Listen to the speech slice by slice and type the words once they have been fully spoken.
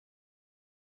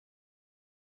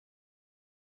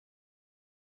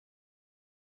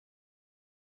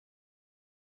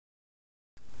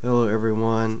Hello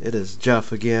everyone, it is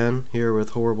Jeff again, here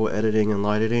with horrible editing and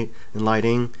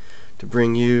lighting to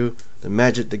bring you the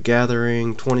Magic the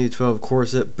Gathering 2012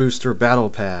 Corset Booster Battle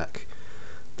Pack.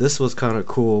 This was kind of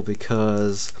cool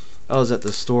because I was at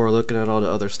the store looking at all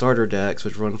the other starter decks,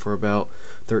 which run for about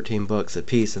 13 bucks a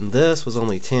piece, and this was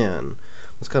only 10.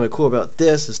 What's kind of cool about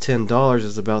this is $10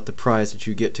 is about the price that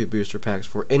you get 2 booster packs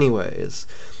for anyways.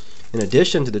 In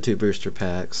addition to the 2 booster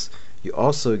packs, you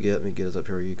also get, let me get it up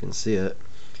here where you can see it,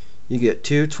 you get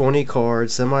 2 20-card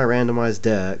semi-randomized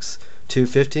decks, 2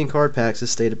 15-card packs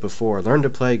as stated before, learn to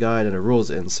play guide, and a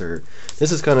rules insert.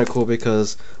 This is kind of cool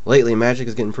because lately Magic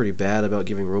is getting pretty bad about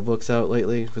giving rulebooks out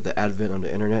lately with the advent of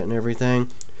the internet and everything.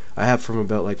 I have from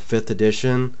about like 5th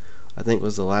edition, I think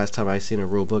was the last time I seen a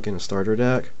rulebook in a starter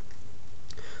deck.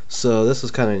 So this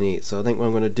was kind of neat. So I think what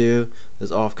I'm going to do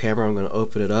is off camera I'm going to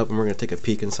open it up and we're going to take a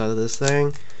peek inside of this thing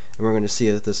and we're going to see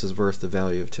if this is worth the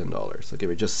value of $10. So give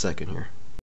me just a second here.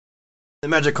 The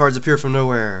magic cards appear from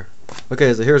nowhere.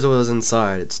 Okay, so here's what was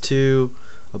inside. It's a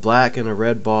black and a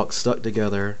red box stuck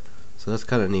together. So that's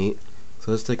kind of neat. So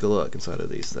let's take a look inside of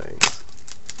these things.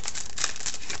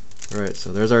 Alright,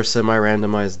 so there's our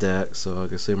semi-randomized deck. So I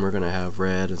can assume we're going to have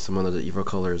red and some of the evil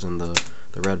colors in the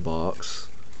red box.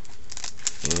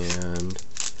 And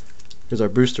here's our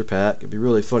booster pack. It'd be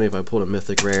really funny if I pulled a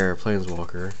mythic rare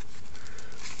Planeswalker.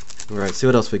 Alright, see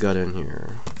what else we got in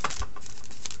here.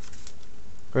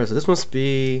 Alright, so this must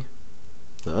be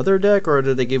the other deck, or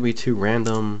did they give me 2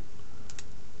 random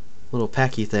little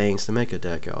packy things to make a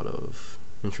deck out of?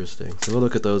 Interesting. So we'll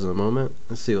look at those in a moment.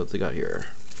 Let's see what they got here.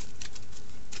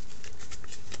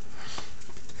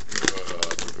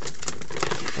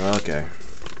 Okay.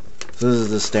 So this is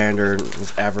the standard,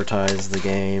 let's advertise the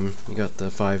game. You got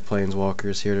the 5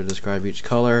 Planeswalkers here to describe each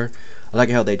color. I like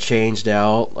how they changed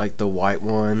out like the white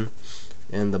one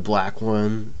and the black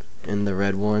one and the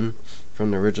red one from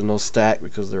the original stack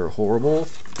because they're horrible,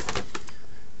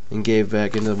 and gave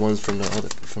back into the ones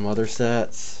from other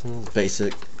sets.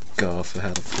 Basic guff of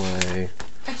how to play.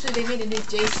 Actually, they made a new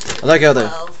Jason. I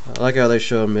like how they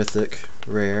show a mythic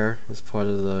rare as part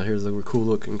of the. Here's the cool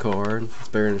looking card. It's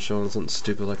better than showing something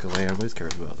stupid like a land. Who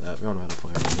cares about that? We all know how to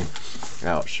play already.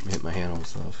 Ouch! Hit my hand on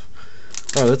stuff.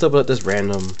 Alright, let's open up this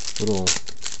random little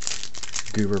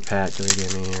goober pack that they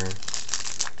gave me here.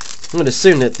 I'm going to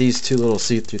assume that these 2 little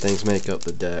see-through things make up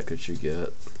the deck that you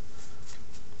get.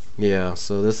 Yeah,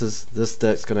 so this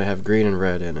deck's going to have green and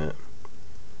red in it.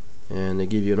 And they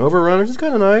give you an overrun, which is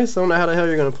kind of nice. I don't know how the hell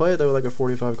you're going to play it though with like a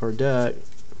 45 card deck.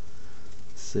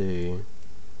 Let's see.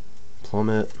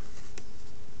 Plummet.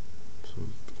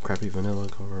 Some crappy vanilla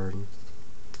card.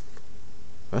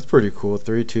 That's pretty cool.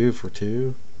 3-2 for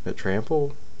 2 at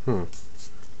trample. And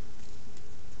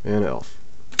elf.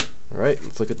 Alright,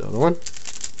 let's look at the other one.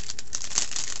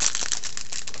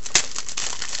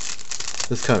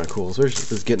 This is kind of cool. So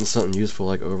just getting something useful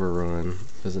like Overrun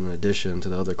as an addition to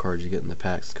the other cards you get in the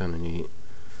packs is kind of neat.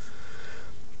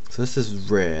 So this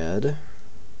is red.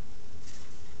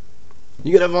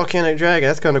 You get a Volcanic Dragon.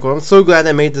 That's kind of cool. I'm so glad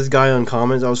they made this guy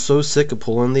uncommon. I was so sick of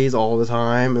pulling these all the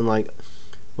time. And like,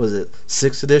 was it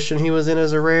 6th edition he was in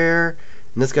as a rare?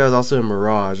 And this guy was also in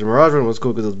Mirage. The Mirage one was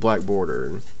cool because it was black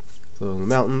bordered. So the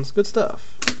mountains, good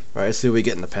stuff. Alright, let's see what we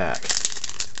get in the pack.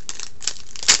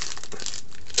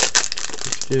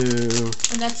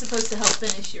 And that's supposed to help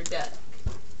finish your deck.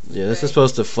 Yeah, this is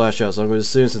supposed to flesh out, so I'm going to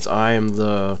assume since I am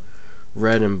the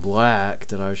red and black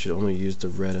that I should only use the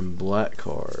red and black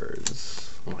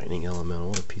cards. Lightning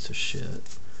Elemental, what a piece of shit.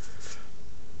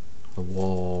 A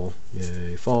wall,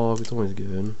 yay. Fog, it's always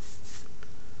good.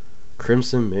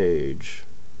 Crimson Mage.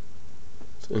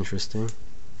 It's interesting.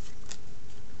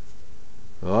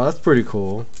 Oh, that's pretty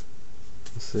cool.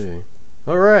 Let's see.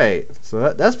 Alright,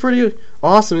 so that's pretty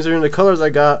awesome. These are the colors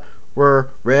I got were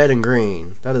red and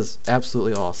green. That is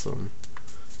absolutely awesome.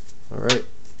 Alright,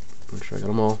 make sure I got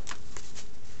them all.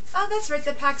 Oh, that's right.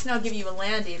 The packs now give you a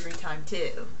land every time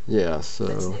too. Yeah,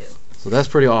 so that's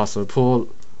pretty awesome.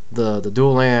 Pulled the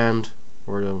dual land,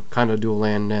 or the kind of dual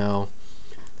land now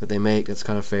that they make. That's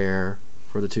kind of fair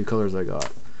for the 2 colors I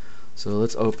got. So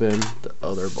let's open the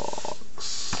other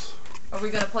box. Are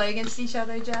we gonna play against each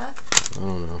other, Jeff? I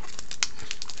don't know.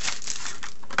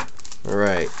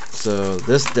 Alright, so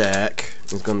this deck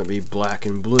is going to be black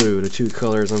and blue, the 2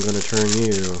 colors I'm going to turn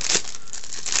you.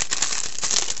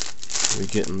 We're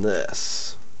getting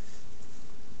this.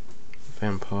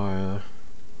 Vampire.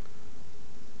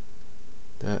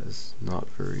 That is not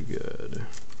very good.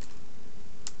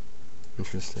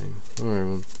 Interesting.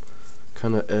 Alright,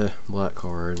 kind of black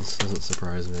cards. Doesn't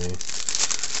surprise me.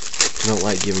 I don't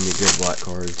like giving you good black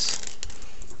cards.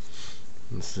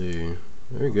 Let's see.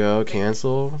 There you go.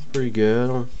 Cancel. Pretty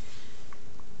good.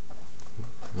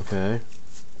 Okay.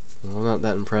 Well, I'm not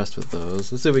that impressed with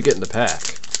those. Let's see if we get in the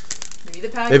pack.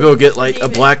 Maybe we'll get like a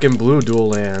black and blue dual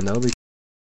land. That'll be.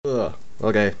 Ugh.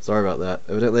 Okay, sorry about that.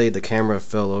 Evidently the camera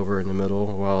fell over in the middle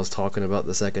while I was talking about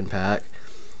the second pack.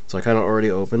 So I kind of already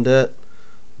opened it.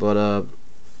 But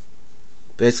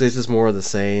basically it's just more of the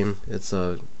same. It's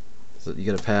so you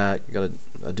get a pack, you got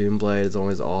a Doom Blade, it's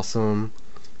always awesome.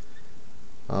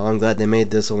 I'm glad they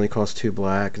made this only cost 2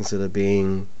 black instead of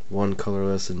being 1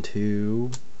 colorless and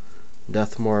 2.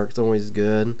 Death Mark's always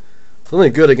good. It's only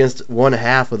good against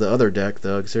 1/2 of the other deck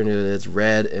though, considering that it's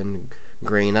red and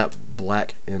green, not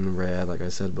black and red like I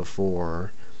said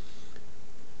before.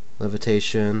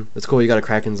 Levitation. It's cool you got a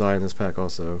Kraken's Eye in this pack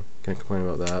also. Can't complain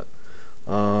about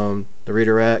that. The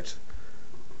Redirect.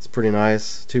 It's pretty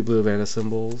nice. 2 blue mana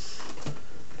symbols.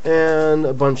 And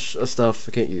a bunch of stuff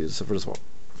I can't use except for this one.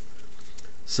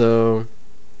 So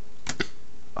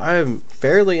I'm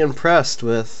fairly impressed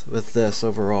with this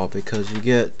overall because you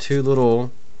get 2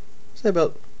 little, say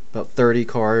about 30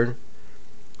 card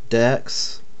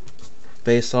decks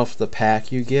based off the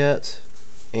pack you get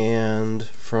and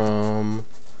from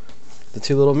the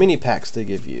 2 little mini packs they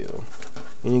give you.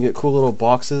 And you get cool little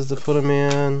boxes to put them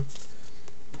in.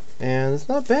 And it's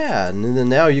not bad. And then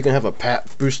now you can have a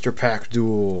booster pack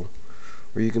duel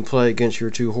where you can play against your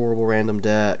 2 horrible random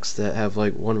decks that have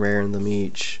like 1 rare in them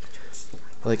each,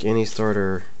 like any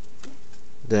starter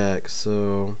deck.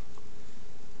 So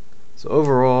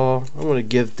overall, I'm gonna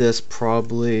give this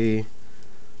probably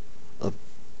a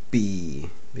B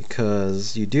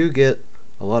because you do get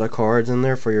a lot of cards in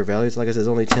there for your values. Like I said, it's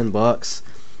only $10.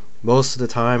 Most of the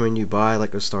time when you buy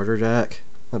like a starter deck,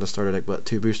 not a starter deck, but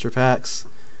 2 booster packs,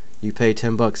 you pay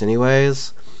 $10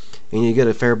 anyways. And you get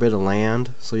a fair bit of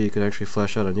land, so you can actually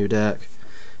flesh out a new deck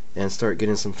and start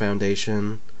getting some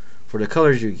foundation for the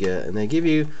colors you get. And they give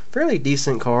you fairly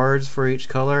decent cards for each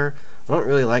color. I don't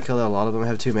really like how a lot of them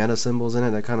have 2 mana symbols in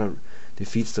it. That kind of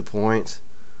defeats the point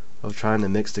of trying to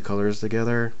mix the colors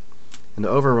together. And the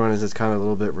Overrun is just kind of a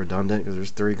little bit redundant because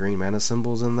there's 3 green mana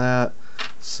symbols in that.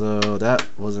 So that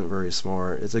wasn't very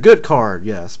smart. It's a good card,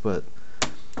 yes, but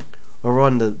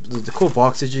overall, the cool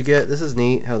boxes you get, this is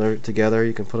neat how they're together.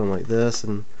 You can put them like this,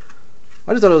 and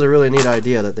I just thought it was a really neat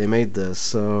idea that they made this.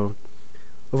 So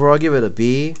overall, I'll give it a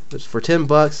B. It's for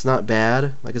 $10, not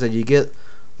bad. Like I said, you get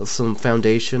some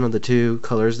foundation of the 2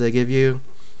 colors they give you,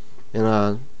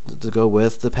 and to go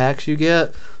with the packs you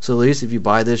get. So at least if you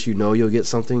buy this, you know you'll get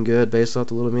something good based off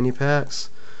the little mini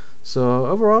packs. So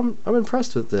overall, I'm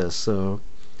impressed with this. So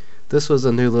this was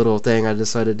a new little thing I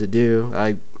decided to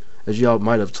do. As y'all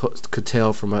might have could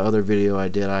tell from my other video I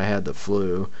did, I had the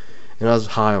flu, and I was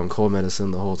high on cold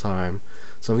medicine the whole time.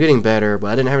 So I'm getting better,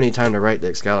 but I didn't have any time to write the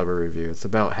Excalibur review. It's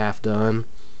about half done,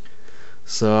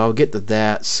 so I'll get to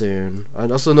that soon. I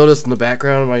also noticed in the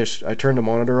background I turned the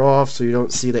monitor off, so you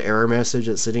don't see the error message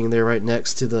that's sitting there right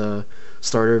next to the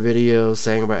starter video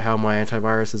saying about how my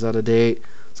antivirus is out of date.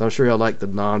 So I'm sure y'all like the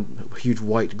non-huge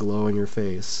white glow in your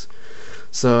face.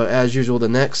 So as usual, the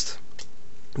next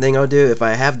thing I'll do, if I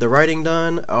have the writing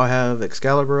done, I'll have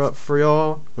Excalibur up for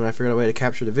y'all when I figure out a way to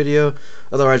capture the video.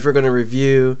 Otherwise, we're going to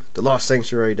review the Lost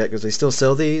Sanctuary deck because they still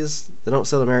sell these. They don't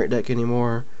sell the Merit deck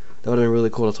anymore. That would have been really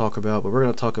cool to talk about, but we're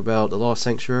going to talk about the Lost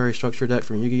Sanctuary structure deck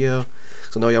from Yu-Gi-Oh!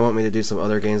 So I know y'all want me to do some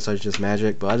other games besides just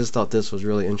Magic, but I just thought this was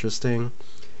really interesting.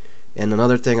 And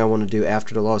another thing I want to do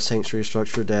after the Lost Sanctuary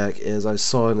structure deck is I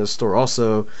saw in the store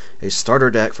also a starter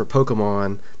deck for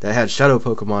Pokemon that had Shadow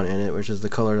Pokemon in it, which is the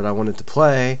color that I wanted to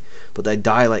play, but they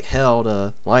die like hell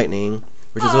to Lightning,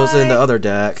 which is also in the other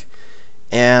deck.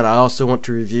 And I also want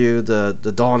to review the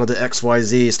Dawn of the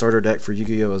XYZ starter deck for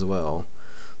Yu-Gi-Oh! As well.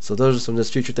 So those are some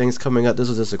just future things coming up. This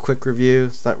was just a quick review.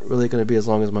 It's not really going to be as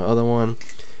long as my other one.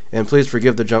 And please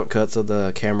forgive the jump cuts of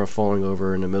the camera falling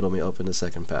over in the middle of me opening the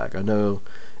second pack. I know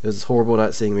it was horrible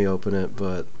not seeing me open it,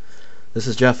 but this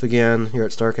is Jeff again here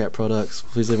at Starcat Products.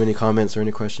 Please leave any comments or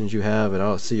any questions you have, and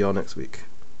I'll see y'all next week.